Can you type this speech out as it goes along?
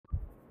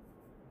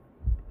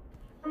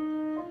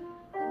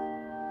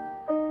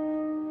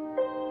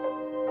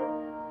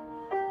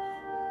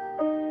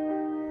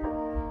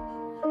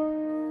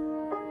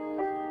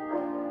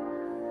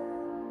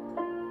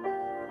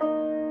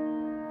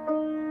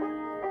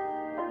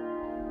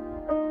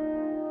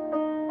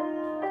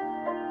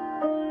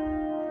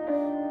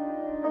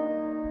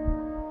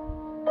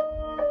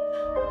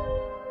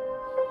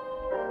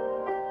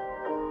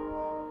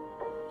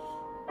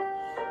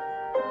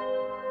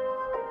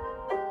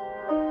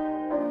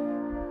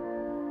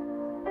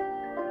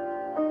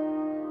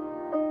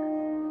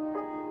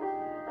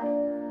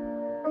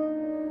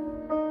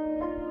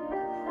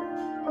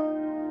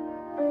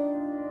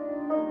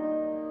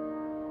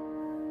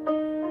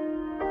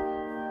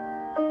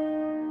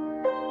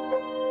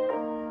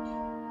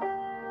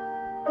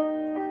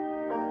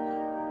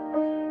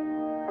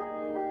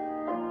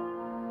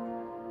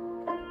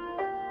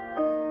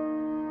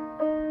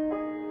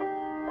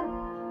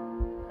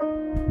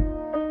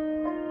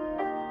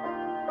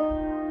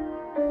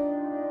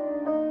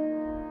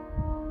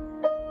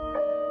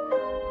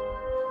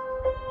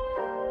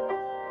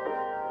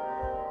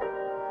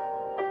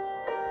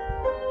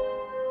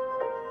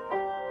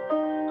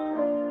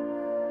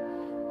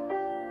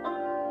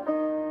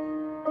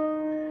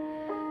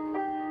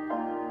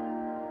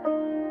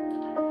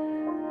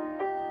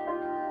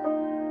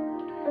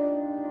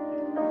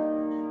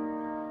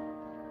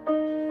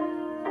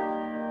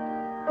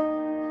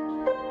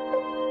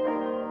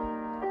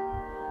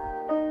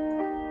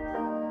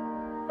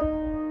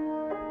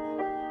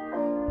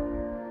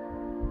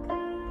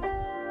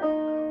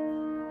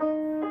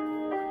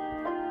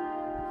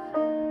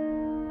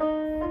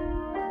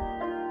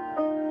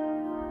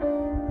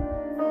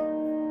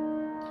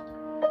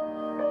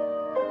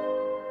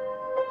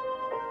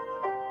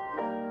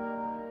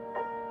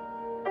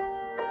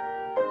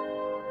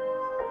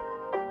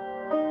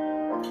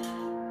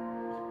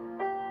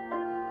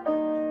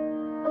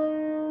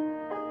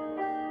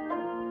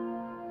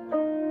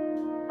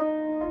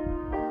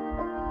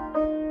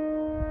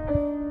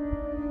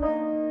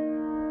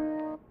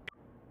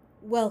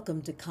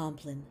Welcome to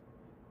Compline,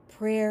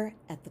 prayer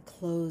at the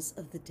close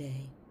of the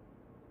day.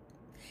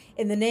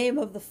 In the name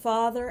of the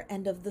Father,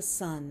 and of the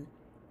Son,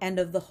 and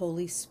of the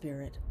Holy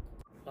Spirit.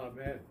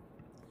 Amen.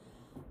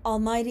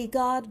 Almighty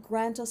God,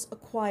 grant us a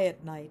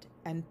quiet night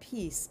and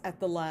peace at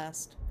the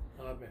last.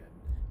 Amen.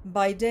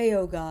 By day,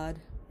 O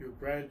God, You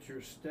grant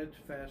your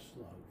steadfast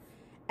love,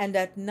 and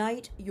at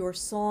night your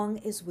song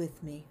is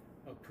with me.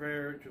 a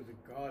prayer to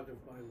the God of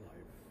my life.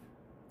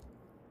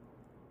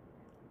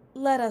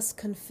 Let us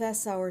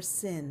confess our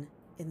sin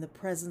in the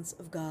presence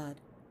of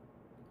God.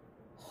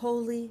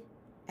 Holy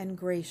and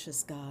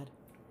gracious God,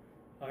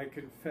 I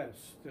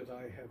confess that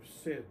I have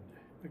sinned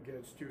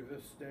against you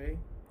this day.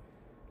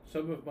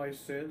 Some of my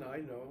sin I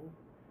know,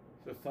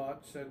 the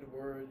thoughts and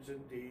words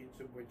and deeds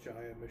of which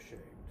I am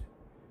ashamed.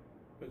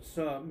 But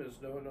some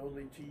is known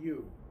only to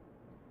you.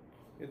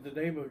 In the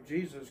name of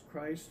Jesus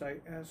Christ, I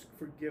ask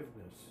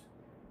forgiveness.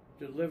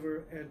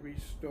 Deliver and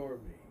restore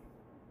me,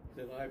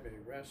 that I may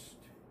rest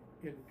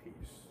in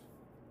peace.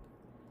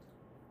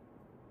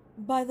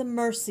 by the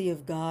mercy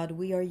of God,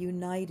 we are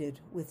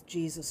united with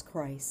Jesus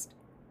Christ,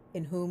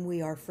 in whom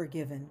we are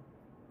forgiven.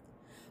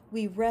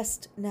 We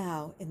rest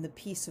now in the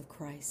peace of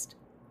Christ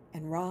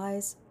and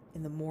rise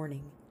in the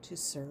morning to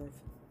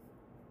serve.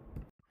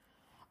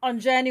 On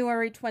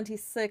January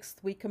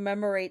 26th, we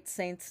commemorate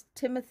Saints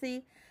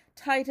Timothy,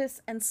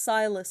 Titus, and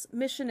Silas,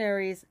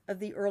 missionaries of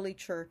the early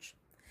church.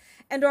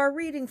 And our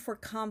reading for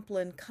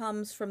Compline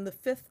comes from the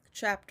 5th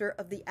chapter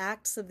of the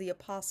Acts of the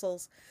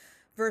Apostles,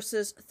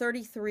 verses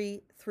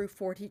 33 through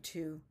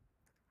 42.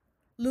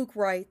 Luke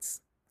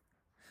writes,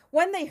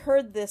 "When they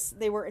heard this,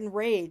 they were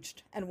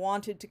enraged and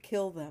wanted to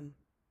kill them.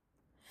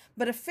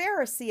 But a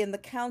Pharisee in the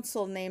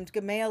council named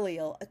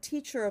Gamaliel, a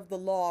teacher of the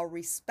law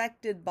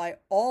respected by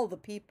all the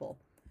people,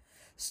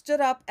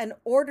 stood up and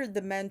ordered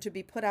the men to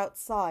be put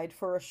outside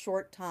for a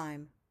short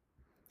time.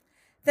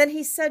 Then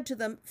he said to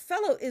them,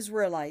 'Fellow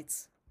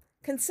Israelites,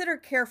 consider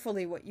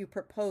carefully what you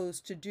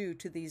propose to do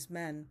to these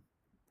men.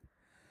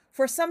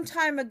 For some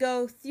time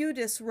ago,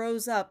 Theudas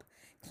rose up,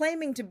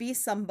 claiming to be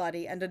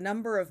somebody, and a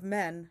number of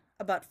men,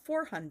 about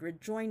 400,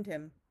 joined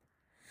him.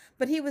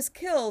 But he was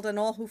killed, and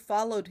all who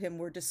followed him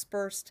were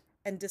dispersed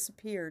and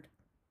disappeared.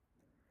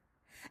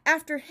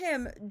 After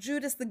him,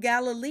 Judas the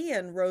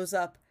Galilean rose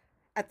up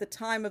at the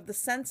time of the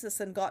census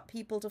and got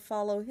people to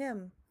follow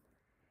him.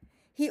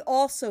 He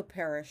also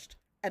perished,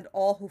 and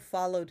all who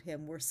followed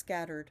him were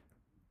scattered.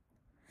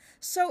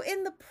 So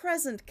in the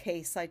present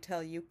case, I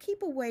tell you,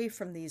 keep away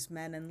from these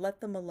men and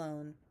let them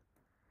alone.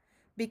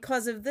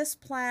 Because if this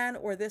plan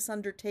or this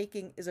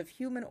undertaking is of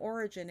human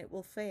origin, it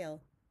will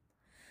fail.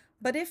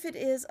 But if it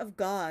is of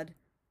God,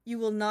 you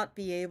will not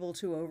be able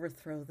to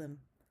overthrow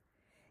them.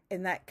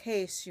 In that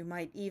case, you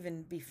might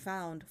even be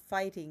found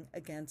fighting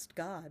against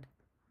God.'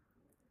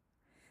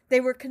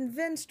 They were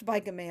convinced by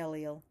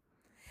Gamaliel,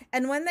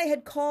 and when they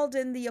had called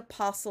in the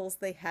apostles,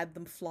 they had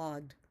them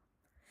flogged.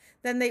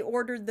 Then they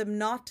ordered them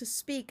not to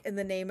speak in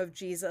the name of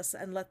Jesus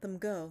and let them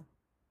go.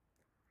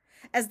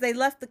 As they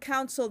left the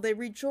council, they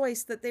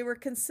rejoiced that they were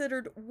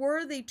considered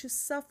worthy to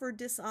suffer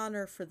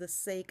dishonor for the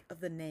sake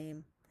of the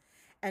name.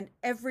 And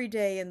every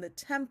day in the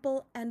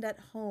temple and at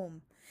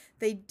home,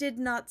 they did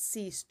not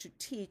cease to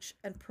teach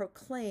and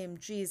proclaim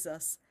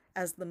Jesus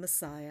as the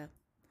Messiah.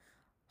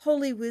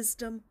 Holy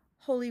wisdom,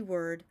 holy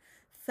word,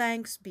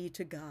 thanks be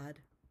to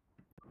God."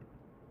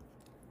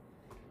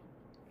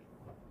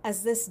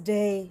 As this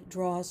day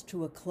draws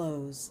to a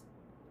close,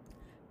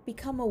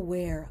 become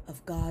aware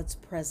of God's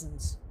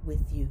presence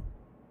with you.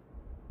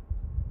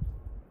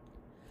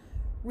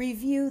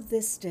 Review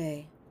this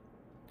day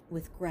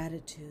with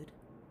gratitude.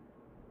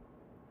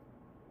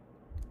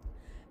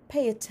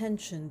 Pay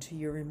attention to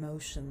your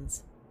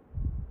emotions.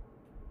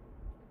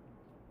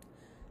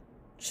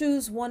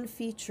 Choose one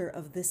feature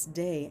of this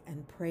day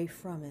and pray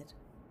from it.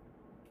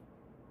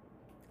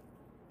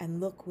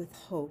 And look with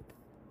hope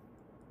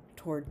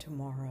toward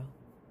tomorrow.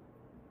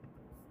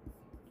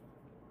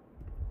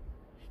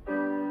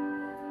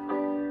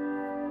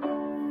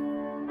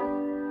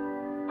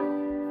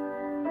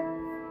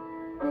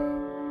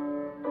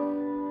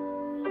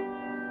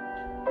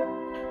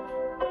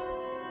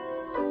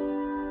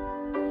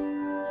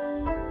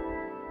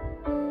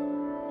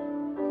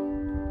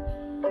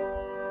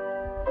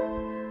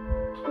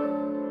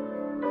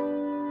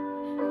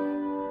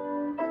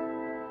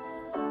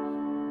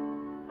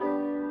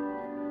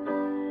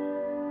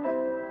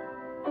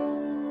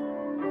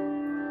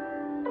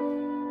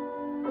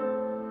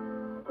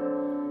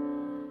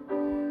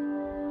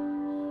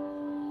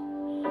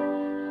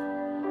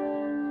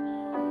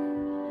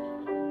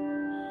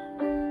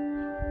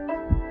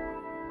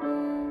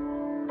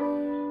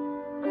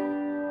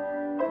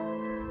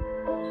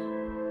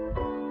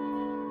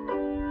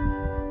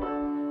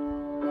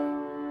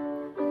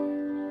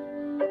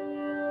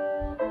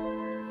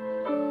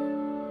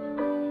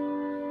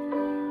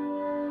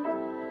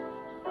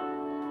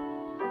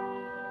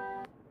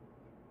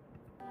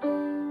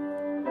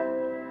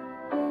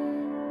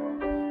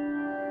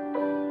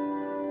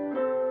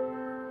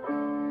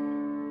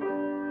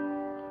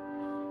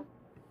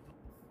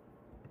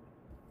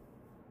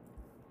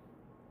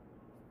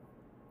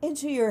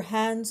 Into your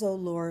hands, O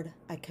Lord,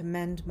 I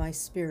commend my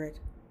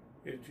spirit.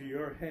 Into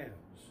your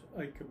hands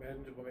I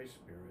commend my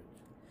spirit.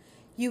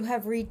 You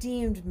have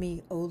redeemed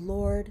me, O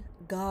Lord,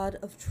 God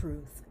of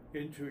truth.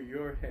 Into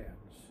your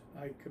hands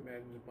I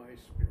commend my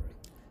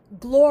spirit.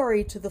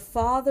 Glory to the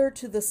Father,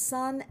 to the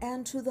Son,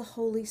 and to the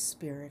Holy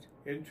Spirit.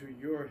 Into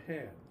your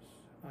hands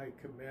I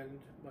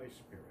commend my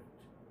spirit.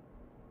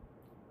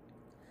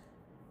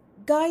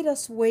 Guide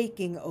us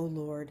waking, O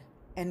Lord,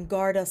 and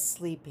guard us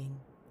sleeping,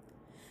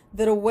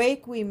 that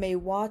awake we may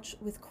watch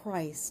with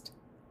Christ,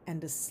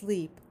 and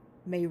asleep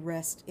may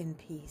rest in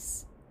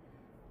peace.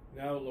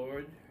 Now,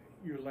 Lord,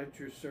 you let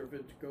your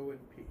servant go in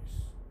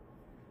peace.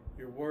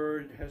 Your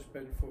word has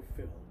been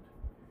fulfilled.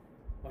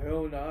 My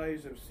own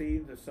eyes have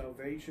seen the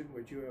salvation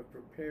which you have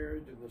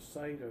prepared in the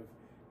sight of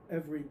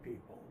every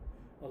people,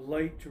 a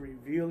light to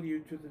reveal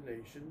you to the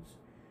nations,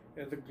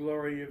 and the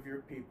glory of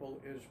your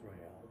people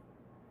Israel.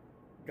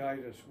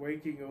 Guide us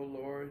waking, O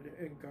Lord,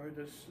 and guard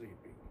us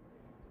sleeping,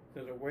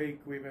 that awake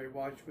we may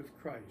watch with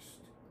Christ,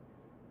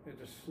 and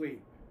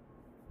asleep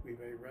we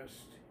may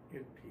rest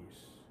in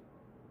peace.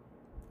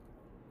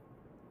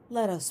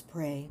 Let us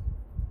pray.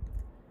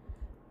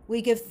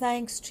 We give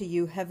thanks to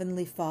you,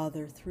 Heavenly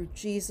Father, through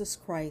Jesus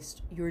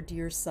Christ, your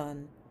dear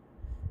Son,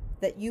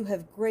 that you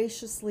have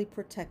graciously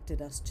protected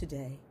us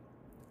today.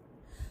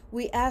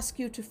 We ask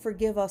you to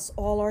forgive us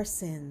all our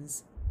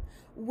sins,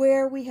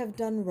 where we have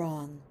done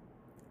wrong,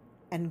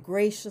 and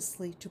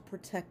graciously to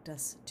protect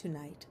us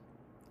tonight.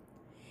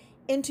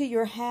 Into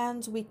your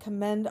hands we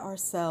commend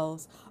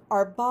ourselves,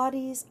 our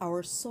bodies,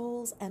 our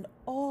souls, and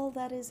all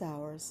that is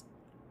ours.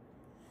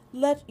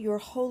 Let your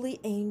holy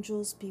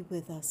angels be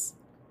with us,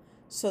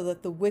 so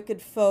that the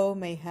wicked foe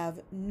may have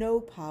no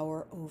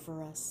power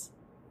over us.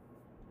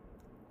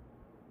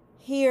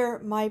 Hear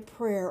my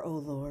prayer, O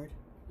Lord.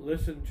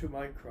 Listen to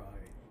my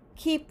cry.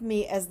 Keep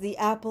me as the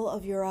apple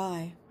of your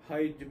eye.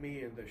 Hide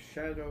me in the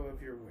shadow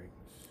of your wings.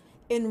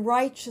 In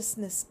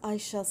righteousness I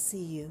shall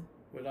see you.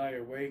 When I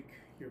awake,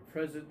 your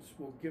presence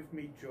will give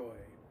me joy.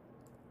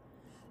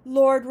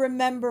 Lord,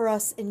 remember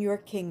us in your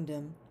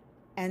kingdom,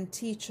 and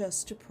teach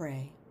us to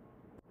pray.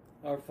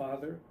 Our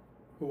Father,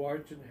 who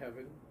art in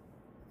heaven,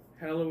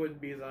 hallowed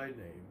be thy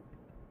name.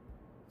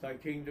 Thy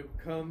kingdom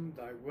come,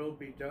 thy will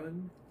be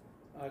done,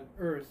 on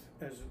earth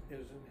as it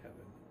is in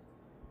heaven.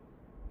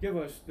 Give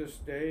us this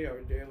day our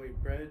daily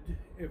bread,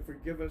 and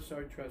forgive us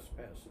our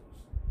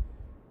trespasses,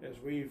 as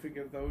we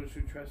forgive those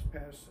who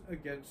trespass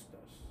against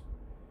us.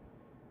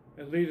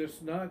 And lead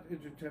us not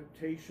into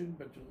temptation,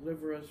 but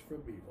deliver us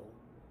from evil.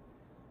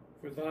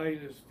 For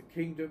thine is the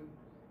kingdom,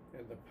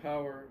 and the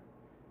power,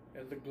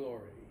 and the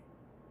glory,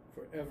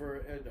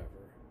 forever and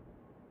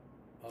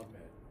ever.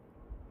 Amen.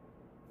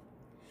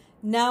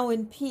 Now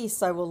in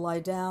peace I will lie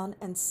down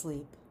and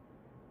sleep.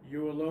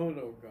 You alone,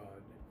 O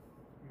God,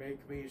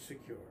 make me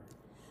secure.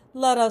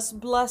 Let us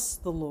bless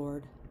the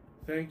Lord.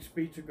 Thanks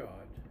be to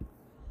God.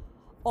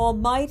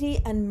 Almighty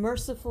and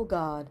merciful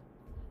God,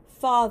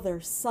 Father,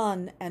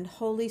 Son, and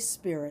Holy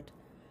Spirit,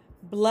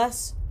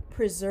 bless,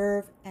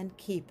 preserve, and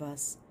keep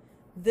us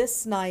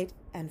this night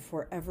and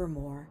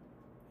forevermore.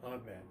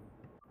 Amen.